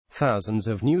thousands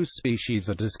of new species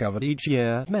are discovered each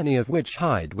year, many of which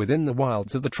hide within the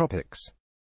wilds of the tropics.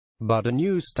 But a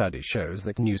new study shows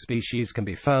that new species can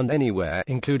be found anywhere,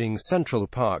 including Central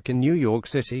Park in New York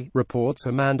City, reports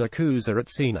Amanda Kooser at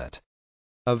CNET.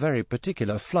 A very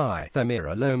particular fly,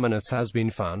 Themira Lohmanus, has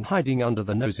been found hiding under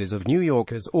the noses of New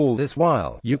Yorkers all this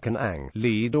while. Yuchen Ang,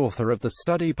 lead author of the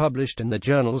study published in the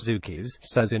journal ZooKeys,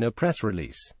 says in a press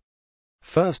release.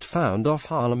 First found off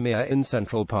Harlem Meer in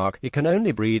Central Park, it can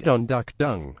only breed on duck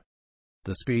dung.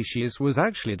 The species was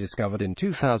actually discovered in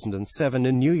 2007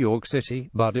 in New York City,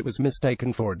 but it was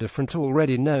mistaken for a different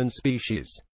already known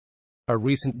species. A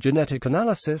recent genetic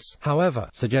analysis, however,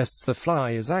 suggests the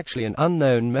fly is actually an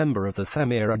unknown member of the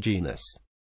Themira genus.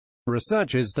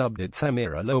 Researchers dubbed it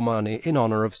Themira Lohmani in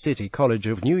honor of City College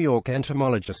of New York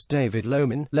entomologist David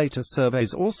Lohman Later.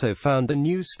 Surveys also found a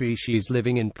new species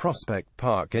living in Prospect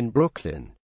Park in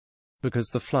Brooklyn. Because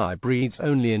the fly breeds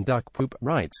only in duck poop,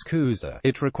 writes Kooser,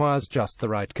 it requires just the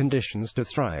right conditions to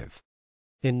thrive.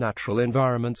 In natural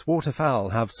environments, waterfowl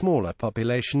have smaller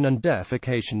population and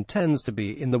defecation tends to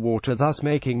be in the water, thus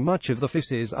making much of the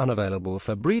feces unavailable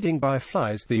for breeding by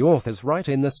flies, the authors write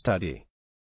in the study.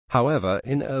 However,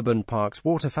 in urban parks,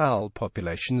 waterfowl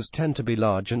populations tend to be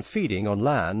large and feeding on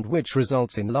land, which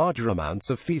results in larger amounts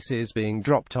of feces being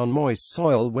dropped on moist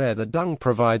soil where the dung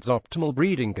provides optimal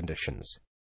breeding conditions.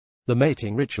 The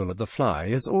mating ritual of the fly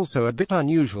is also a bit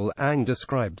unusual. Ang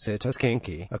describes it as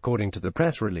kinky, according to the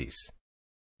press release.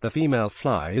 The female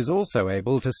fly is also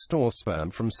able to store sperm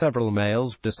from several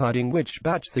males, deciding which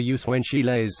batch to use when she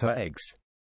lays her eggs.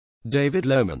 David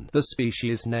Lohman, the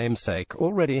species namesake,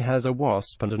 already has a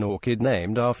wasp and an orchid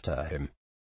named after him.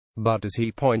 But as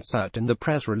he points out in the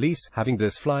press release, having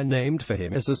this fly named for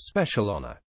him is a special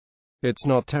honor. It's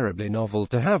not terribly novel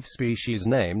to have species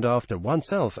named after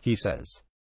oneself, he says.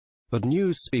 But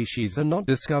new species are not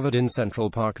discovered in Central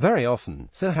Park very often,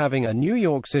 so having a New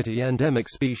York City endemic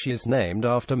species named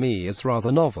after me is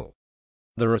rather novel.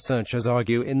 The researchers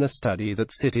argue in the study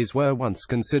that cities were once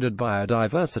considered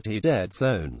biodiversity dead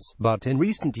zones, but in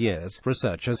recent years,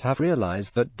 researchers have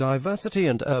realized that diversity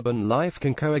and urban life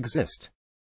can coexist.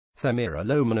 Themira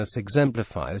Lohmanus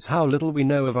exemplifies how little we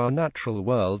know of our natural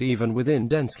world even within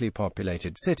densely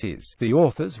populated cities, the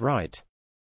authors write.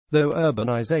 Though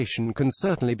urbanization can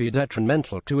certainly be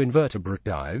detrimental to invertebrate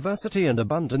diversity and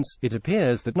abundance, it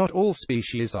appears that not all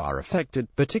species are affected,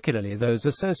 particularly those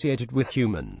associated with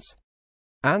humans.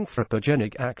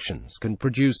 Anthropogenic actions can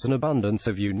produce an abundance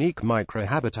of unique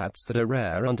microhabitats that are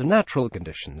rare under natural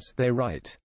conditions, they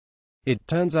write. It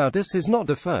turns out this is not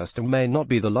the first and may not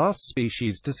be the last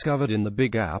species discovered in the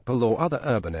Big Apple or other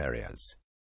urban areas.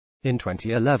 In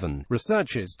 2011,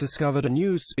 researchers discovered a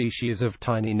new species of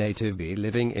tiny native bee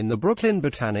living in the Brooklyn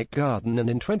Botanic Garden, and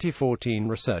in 2014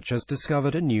 researchers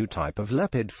discovered a new type of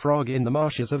leopard frog in the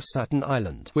marshes of Staten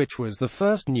Island, which was the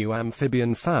first new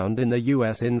amphibian found in the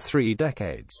U.S. in 3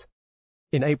 decades.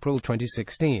 In April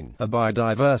 2016, a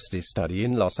biodiversity study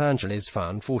in Los Angeles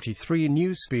found 43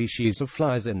 new species of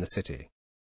flies in the city.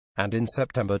 And in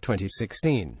September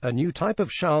 2016, a new type of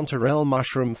chanterelle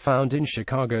mushroom found in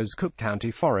Chicago's Cook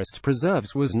County Forest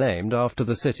Preserves was named after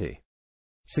the city.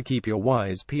 So keep your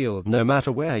eyes peeled no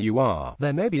matter where you are,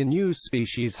 there may be a new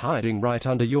species hiding right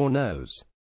under your nose.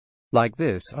 Like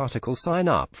this article, sign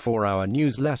up for our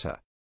newsletter.